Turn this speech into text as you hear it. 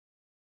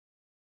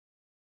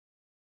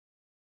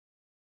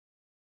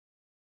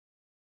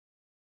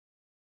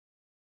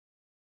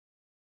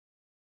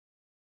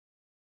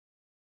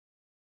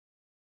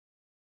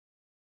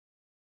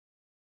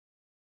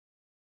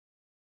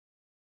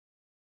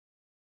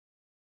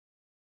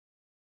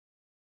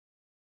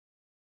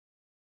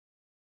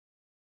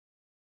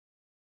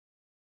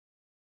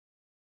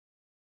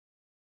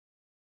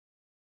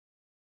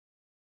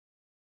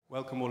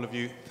Welcome all of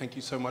you. Thank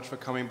you so much for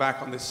coming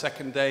back on this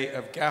second day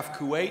of GAF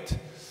Kuwait.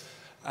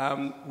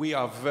 We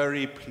are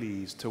very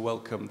pleased to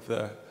welcome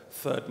the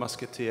third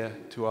musketeer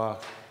to our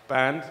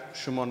band,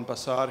 Shumon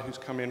Basar, who's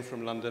come in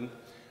from London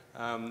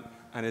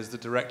and is the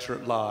director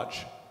at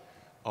large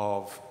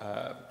of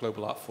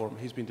Global Art Forum.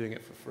 He's been doing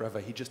it for forever.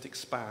 He just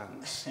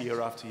expands year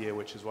after year,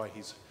 which is why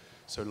he's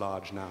so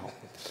large now.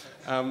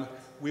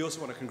 We also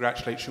want to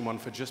congratulate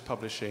Shumon for just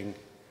publishing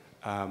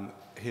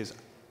his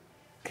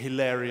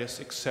hilarious,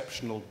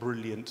 exceptional,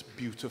 brilliant,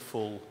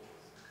 beautiful,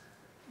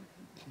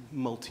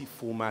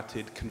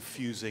 multi-formatted,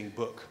 confusing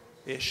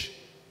book-ish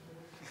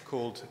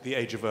called The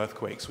Age of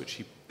Earthquakes,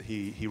 which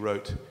he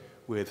wrote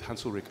with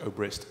Hans-Ulrich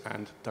Obrist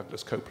and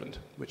Douglas Copeland,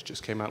 which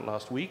just came out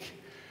last week.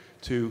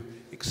 To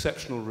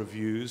exceptional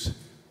reviews.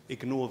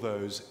 Ignore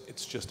those,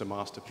 it's just a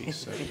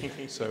masterpiece,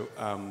 so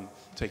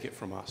take it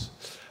from us.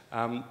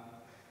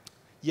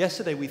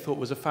 Yesterday we thought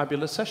was a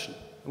fabulous session,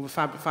 a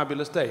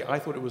fabulous day. I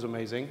thought it was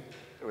amazing.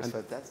 It was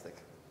fantastic.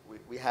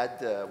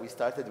 We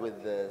started with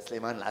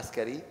Sulaiman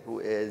Al-Askari, who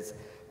is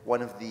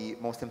one of the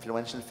most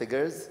influential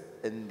figures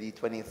in the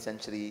 20th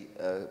century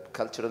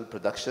cultural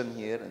production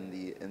here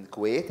in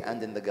Kuwait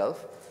and in the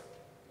Gulf.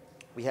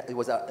 It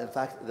was, in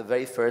fact, the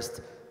very first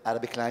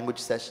Arabic language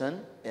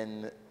session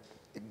in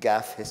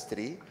GAF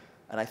history,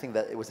 and I think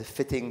that it was a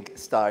fitting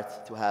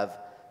start to have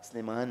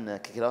Sulaiman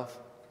kick it off.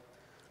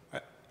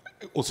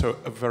 Also,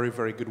 a very,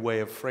 very good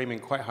way of framing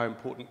quite how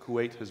important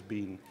Kuwait has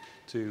been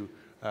to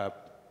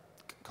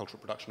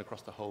cultural production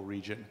across the whole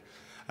region.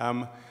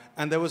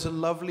 And there was a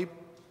lovely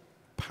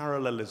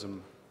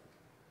parallelism,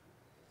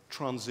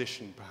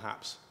 transition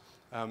perhaps,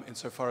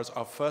 insofar as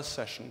our first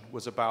session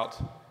was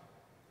about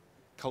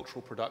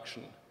cultural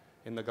production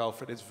in the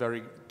Gulf at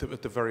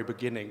the very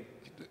beginning.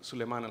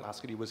 Sulaiman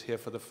Al-Askari was here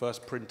for the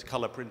first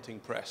color printing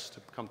press to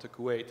come to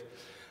Kuwait.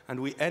 And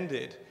we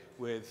ended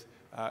with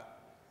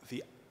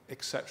the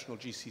exceptional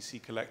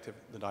GCC collective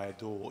that I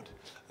adored,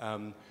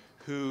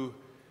 who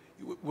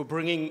we're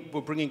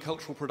bringing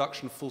cultural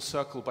production full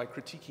circle by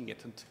critiquing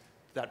it, and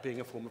that being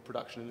a form of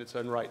production in its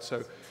own right.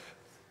 So,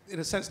 in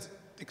a sense,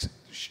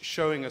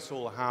 showing us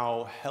all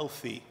how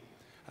healthy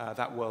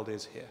that world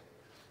is here.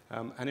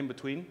 And in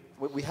between?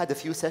 We had a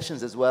few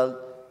sessions as well.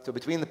 So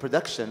between the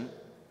production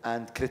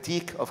and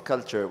critique of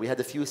culture, we had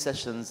a few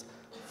sessions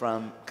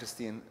from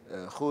Christine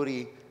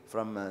Khouri,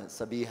 from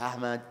Sabih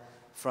Ahmed,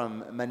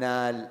 from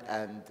Manal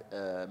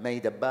and May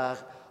Dabbagh,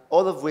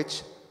 all of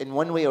which, in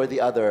one way or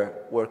the other,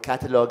 were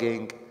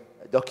cataloging,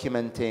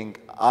 documenting,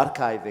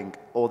 archiving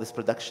all this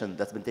production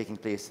that's been taking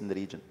place in the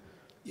region.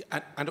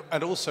 Yeah,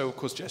 and also, of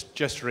course,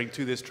 gesturing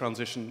to this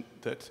transition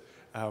that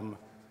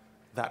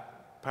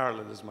that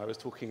parallelism I was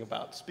talking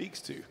about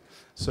speaks to.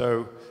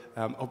 So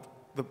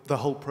the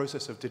whole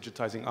process of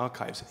digitizing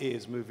archives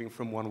is moving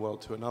from one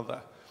world to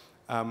another.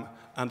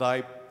 And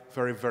I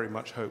very, very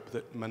much hope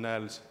that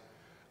Manal's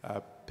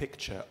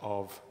picture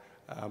of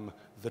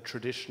the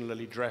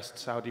traditionally dressed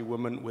Saudi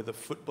woman with a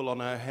football on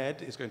her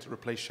head is going to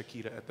replace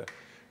Shakira at the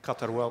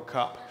Qatar World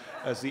Cup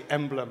as the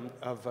emblem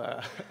of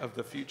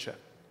the future.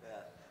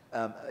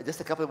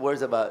 Just a couple of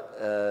words about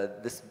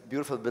this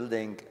beautiful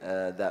building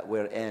that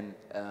we're in.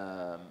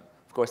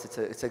 Of course,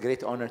 it's a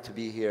great honor to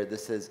be here.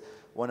 This is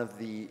one of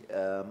the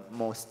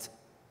most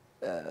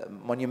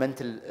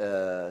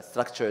monumental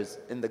structures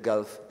in the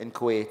Gulf, in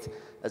Kuwait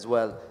as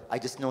well. I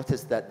just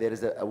noticed that there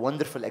is a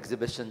wonderful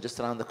exhibition just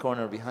around the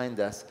corner behind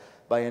us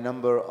by a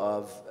number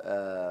of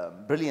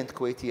brilliant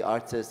Kuwaiti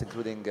artists,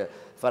 including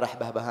Farah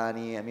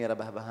Bahbahani, Amira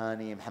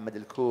Bahbahani, Mohammed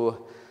Al-Kouh,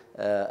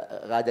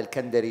 Ghada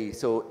Al-Kandari.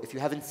 So if you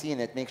haven't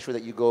seen it, make sure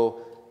that you go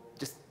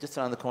just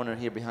around the corner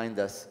here behind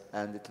us,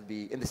 and it'll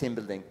be in the same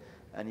building.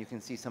 And you can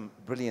see some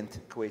brilliant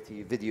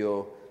Kuwaiti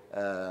video,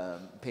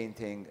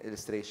 painting,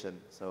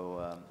 illustration.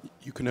 So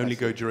you can only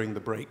go during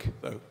the break,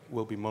 though.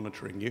 We'll be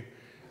monitoring you.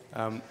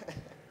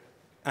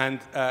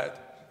 And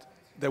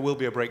there will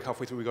be a break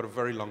halfway through. We've got a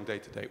very long day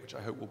today, which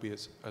I hope will be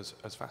as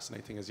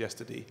fascinating as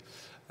yesterday.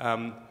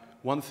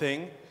 One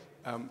thing,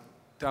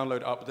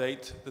 download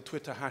update. The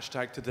Twitter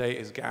hashtag today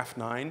is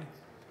GAF9.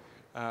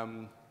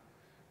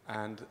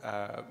 And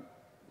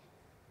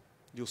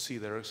you'll see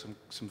there are some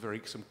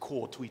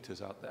core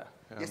tweeters out there.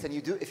 Yes, and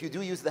if you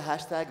do use the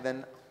hashtag,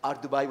 then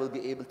Art Dubai will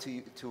be able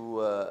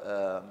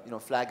to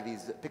flag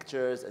these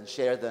pictures and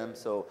share them.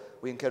 So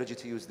we encourage you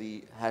to use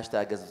the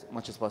hashtag as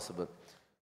much as possible.